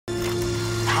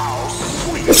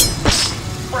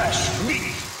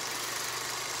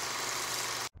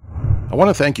I want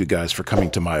to thank you guys for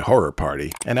coming to my horror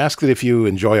party, and ask that if you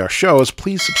enjoy our shows,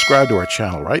 please subscribe to our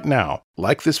channel right now,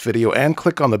 like this video, and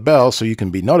click on the bell so you can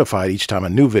be notified each time a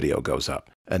new video goes up.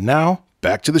 And now,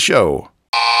 back to the show.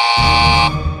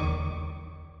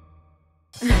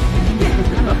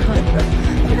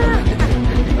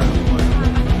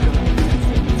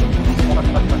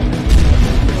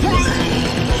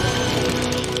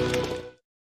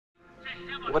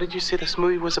 What did you say this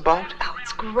movie was about? Oh,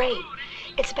 it's great.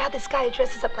 It's about this guy who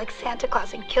dresses up like Santa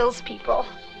Claus and kills people.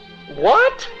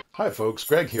 What? Hi folks,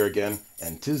 Greg here again,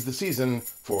 and 'tis the season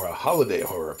for a holiday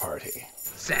horror party.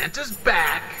 Santa's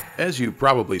back! As you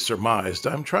probably surmised,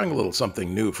 I'm trying a little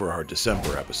something new for our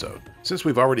December episode. Since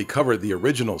we've already covered the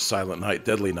original Silent Night,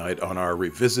 Deadly Night on our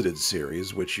Revisited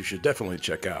series, which you should definitely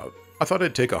check out, I thought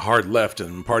I'd take a hard left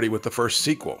and party with the first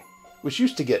sequel, which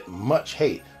used to get much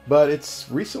hate, but it's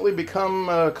recently become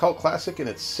a cult classic in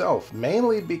itself,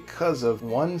 mainly because of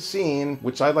one scene,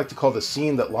 which I'd like to call the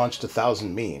scene that launched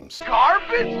 1,000 memes.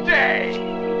 Garbage Day!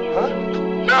 Huh?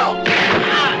 No!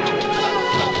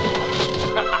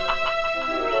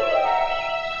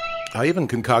 I even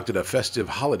concocted a festive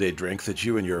holiday drink that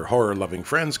you and your horror-loving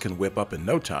friends can whip up in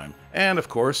no time, and of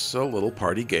course, a little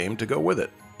party game to go with it.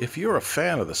 If you're a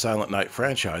fan of the Silent Night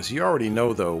franchise, you already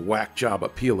know the whack job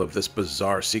appeal of this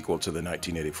bizarre sequel to the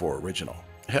 1984 original.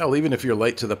 Hell, even if you're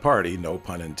late to the party, no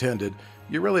pun intended,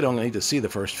 you really don't need to see the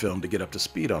first film to get up to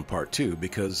speed on part 2,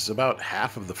 because about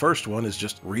half of the first one is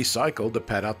just recycled to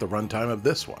pad out the runtime of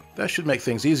this one. That should make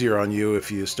things easier on you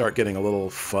if you start getting a little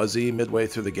fuzzy midway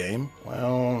through the game.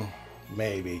 Well,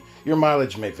 maybe. Your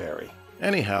mileage may vary.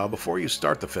 Anyhow, before you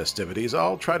start the festivities,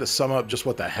 I'll try to sum up just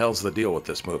what the hell's the deal with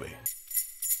this movie.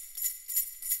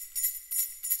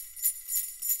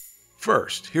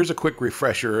 First, here's a quick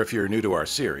refresher if you're new to our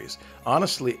series.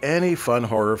 Honestly, any fun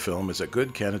horror film is a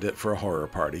good candidate for a horror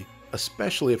party,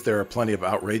 especially if there are plenty of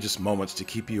outrageous moments to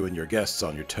keep you and your guests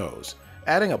on your toes.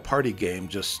 Adding a party game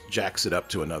just jacks it up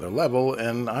to another level,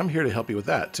 and I'm here to help you with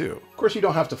that too. Of course, you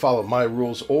don't have to follow my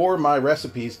rules or my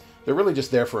recipes. They're really just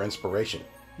there for inspiration.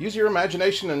 Use your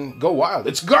imagination and go wild.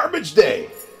 It's Garbage Day!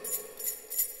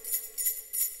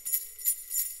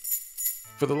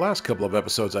 For the last couple of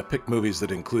episodes, I picked movies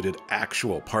that included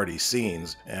actual party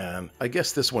scenes, and I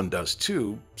guess this one does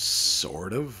too,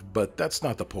 sort of, but that's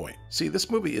not the point. See, this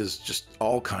movie is just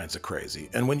all kinds of crazy,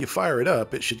 and when you fire it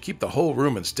up, it should keep the whole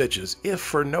room in stitches, if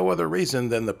for no other reason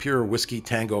than the pure whiskey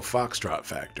tango foxtrot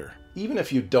factor. Even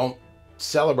if you don't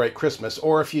celebrate Christmas,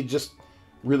 or if you just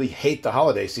really hate the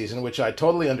holiday season, which I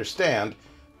totally understand,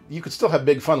 you could still have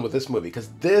big fun with this movie, because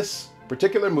this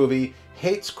particular movie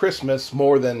hates Christmas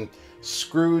more than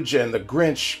Scrooge and the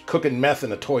Grinch cooking meth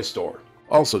in a toy store.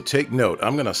 Also, take note,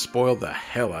 I'm gonna spoil the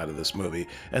hell out of this movie,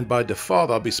 and by default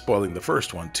I'll be spoiling the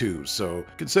first one too, so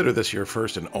consider this your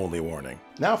first and only warning.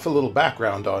 Now for a little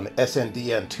background on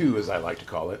SNDN2, as I like to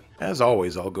call it. As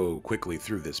always, I'll go quickly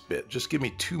through this bit. Just give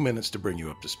me 2 minutes to bring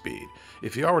you up to speed.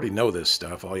 If you already know this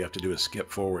stuff, all you have to do is skip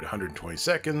forward 120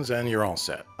 seconds and you're all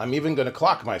set. I'm even gonna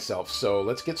clock myself, so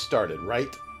let's get started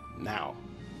right now.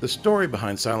 The story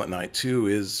behind Silent Night 2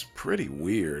 is pretty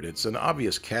weird. It's an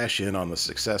obvious cash-in on the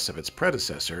success of its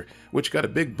predecessor, which got a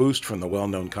big boost from the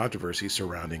well-known controversy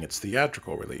surrounding its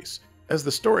theatrical release. As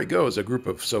the story goes, a group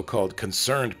of so-called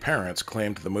concerned parents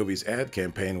claimed the movie's ad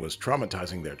campaign was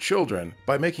traumatizing their children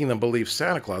by making them believe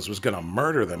Santa Claus was going to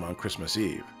murder them on Christmas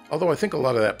Eve. Although I think a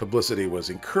lot of that publicity was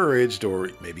encouraged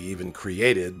or maybe even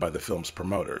created by the film's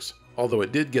promoters. Although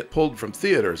it did get pulled from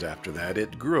theaters after that,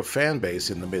 it grew a fan base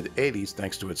in the mid-'80s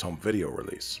thanks to its home video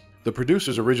release. The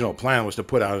producer's original plan was to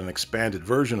put out an expanded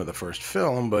version of the first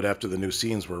film, but after the new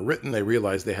scenes were written, they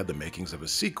realized they had the makings of a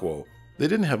sequel. They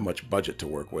didn't have much budget to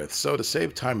work with, so to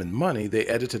save time and money, they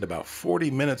edited about 40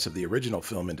 minutes of the original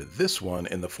film into this one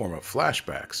in the form of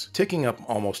flashbacks, taking up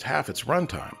almost half its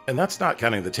runtime. And that's not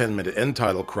counting the 10-minute end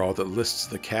title crawl that lists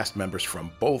the cast members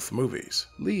from both movies.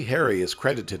 Lee Harry is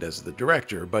credited as the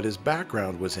director, but his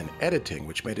background was in editing,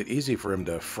 which made it easy for him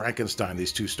to Frankenstein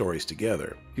these two stories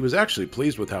together. He was actually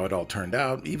pleased with how it all turned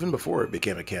out, even before it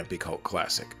became a campy cult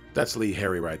classic. That's Lee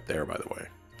Harry right there, by the way.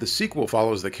 The sequel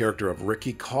follows the character of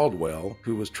Ricky Caldwell,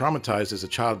 who was traumatized as a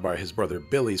child by his brother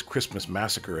Billy's Christmas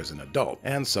massacre as an adult,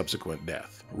 and subsequent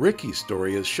death. Ricky's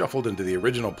story is shuffled into the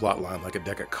original plotline like a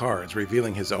deck of cards,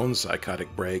 revealing his own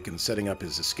psychotic break and setting up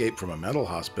his escape from a mental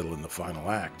hospital in the final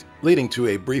act, leading to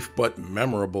a brief but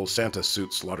memorable Santa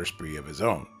suit slaughter spree of his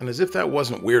own. And as if that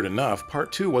wasn't weird enough,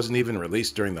 Part 2 wasn't even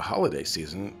released during the holiday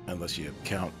season, unless you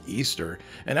count Easter,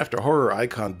 and after horror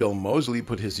icon Bill Moseley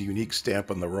put his unique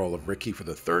stamp on the role of Ricky for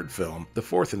the third film, the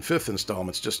fourth and fifth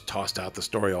installments just tossed out the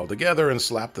story altogether and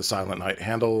slapped the Silent Night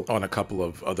handle on a couple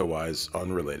of otherwise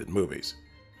unrelated movies.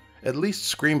 At least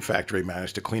Scream Factory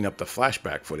managed to clean up the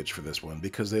flashback footage for this one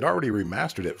because they'd already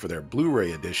remastered it for their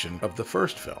Blu-ray edition of the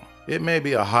first film. It may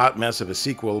be a hot mess of a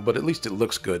sequel, but at least it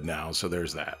looks good now, so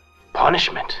there's that.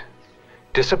 Punishment.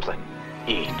 Discipline.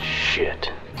 Eat shit.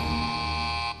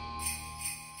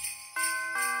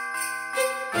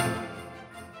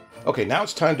 Okay, now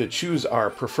it's time to choose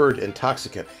our preferred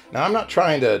intoxicant. Now, I'm not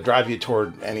trying to drive you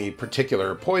toward any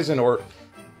particular poison or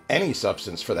any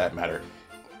substance for that matter.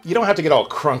 You don't have to get all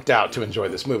crunked out to enjoy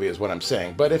this movie is what I'm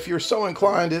saying, but if you're so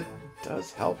inclined, it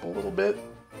does help a little bit.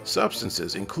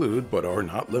 Substances include, but are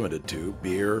not limited to,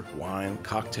 beer, wine,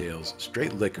 cocktails,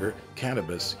 straight liquor,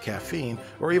 cannabis, caffeine,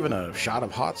 or even a shot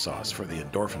of hot sauce for the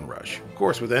endorphin rush. Of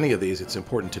course, with any of these, it's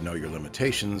important to know your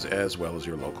limitations as well as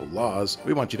your local laws.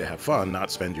 We want you to have fun,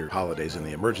 not spend your holidays in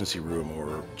the emergency room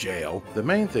or jail. The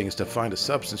main thing is to find a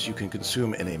substance you can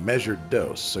consume in a measured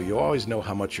dose, so you always know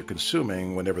how much you're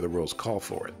consuming whenever the rules call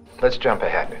for it. Let's jump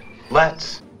ahead.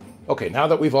 Let's. Okay, now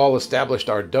that we've all established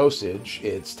our dosage,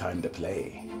 it's time to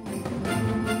play.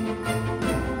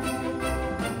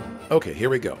 Okay, here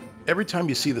we go. Every time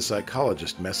you see the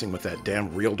psychologist messing with that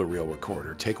damn reel-to-reel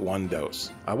recorder, take one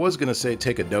dose. I was gonna say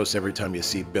take a dose every time you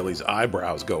see Billy's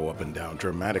eyebrows go up and down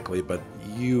dramatically, but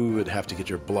you would have to get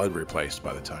your blood replaced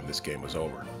by the time this game was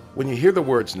over. When you hear the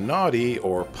words naughty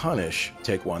or punish,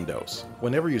 take one dose.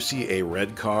 Whenever you see a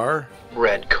red car...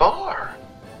 Red car?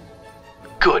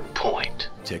 Good point.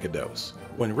 Take a dose.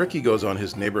 When Ricky goes on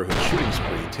his neighborhood shooting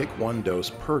spree, take one dose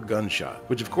per gunshot,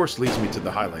 which of course leads me to the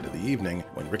highlight of the evening,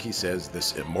 when Ricky says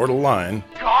this immortal line,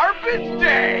 Garbage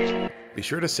day! Be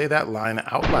sure to say that line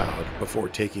out loud before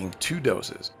taking 2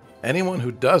 doses. Anyone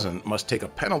who doesn't must take a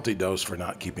penalty dose for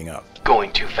not keeping up.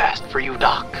 Going too fast for you,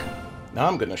 Doc. Now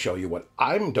I'm going to show you what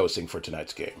I'm dosing for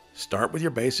tonight's game. Start with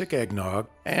your basic eggnog,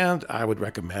 and I would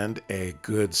recommend a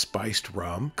good spiced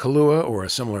rum, Kahlua or a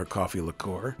similar coffee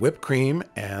liqueur, whipped cream,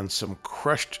 and some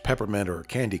crushed peppermint or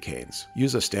candy canes.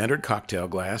 Use a standard cocktail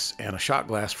glass and a shot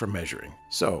glass for measuring.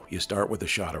 So you start with a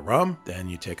shot of rum, then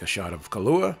you take a shot of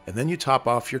Kahlua, and then you top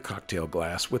off your cocktail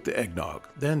glass with the eggnog.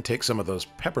 Then take some of those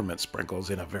peppermint sprinkles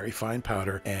in a very fine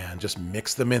powder and just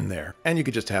mix them in there. And you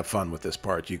could just have fun with this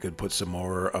part. You could put some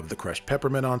more of the crushed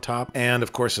peppermint on top, and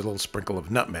of course a little sprinkle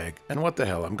of nutmeg. And what the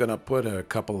hell, I'm gonna put a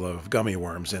couple of gummy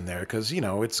worms in there because, you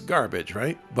know, it's garbage,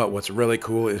 right? But what's really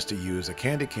cool is to use a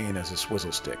candy cane as a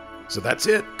swizzle stick. So that's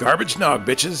it. Garbage nog,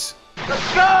 bitches.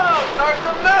 Let's go! Start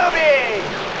the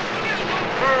movie!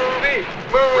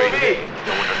 Movie!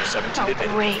 No one under 17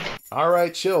 admitted. Great. All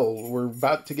right, chill. We're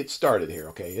about to get started here,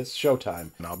 okay? It's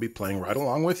showtime. And I'll be playing right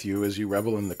along with you as you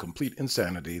revel in the complete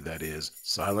insanity that is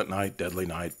Silent Night, Deadly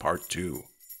Night Part 2.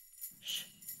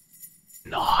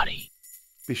 Naughty.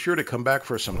 Be sure to come back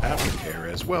for some aftercare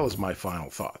as well as my final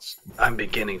thoughts. I'm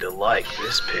beginning to like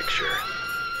this picture.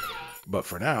 But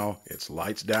for now, it's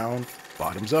lights down,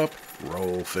 bottoms up,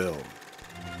 roll film.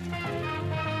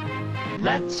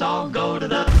 Let's all go to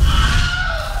the...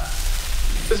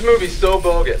 This movie's so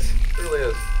bogus. It really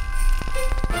is.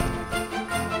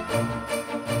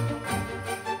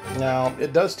 Now,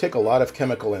 it does take a lot of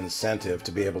chemical incentive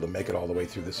to be able to make it all the way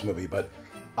through this movie, but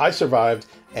I survived,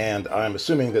 and I'm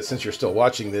assuming that since you're still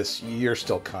watching this, you're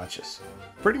still conscious.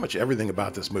 Pretty much everything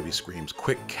about this movie screams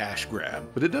quick cash grab,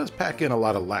 but it does pack in a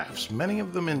lot of laughs. Many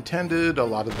of them intended, a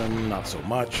lot of them not so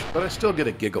much, but I still get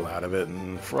a giggle out of it,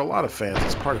 and for a lot of fans,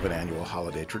 it's part of an annual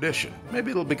holiday tradition.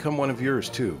 Maybe it'll become one of yours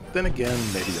too. Then again,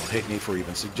 maybe you'll hate me for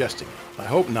even suggesting it. I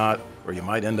hope not, or you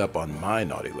might end up on my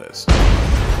naughty list.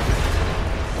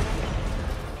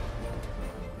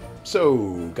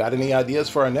 So, got any ideas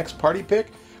for our next party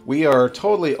pick? We are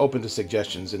totally open to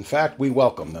suggestions. In fact, we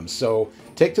welcome them. So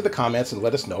take to the comments and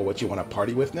let us know what you want to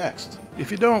party with next.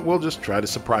 If you don't, we'll just try to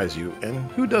surprise you. And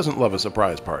who doesn't love a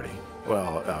surprise party?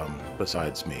 Well,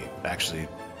 besides me. Actually,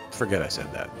 forget I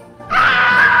said that.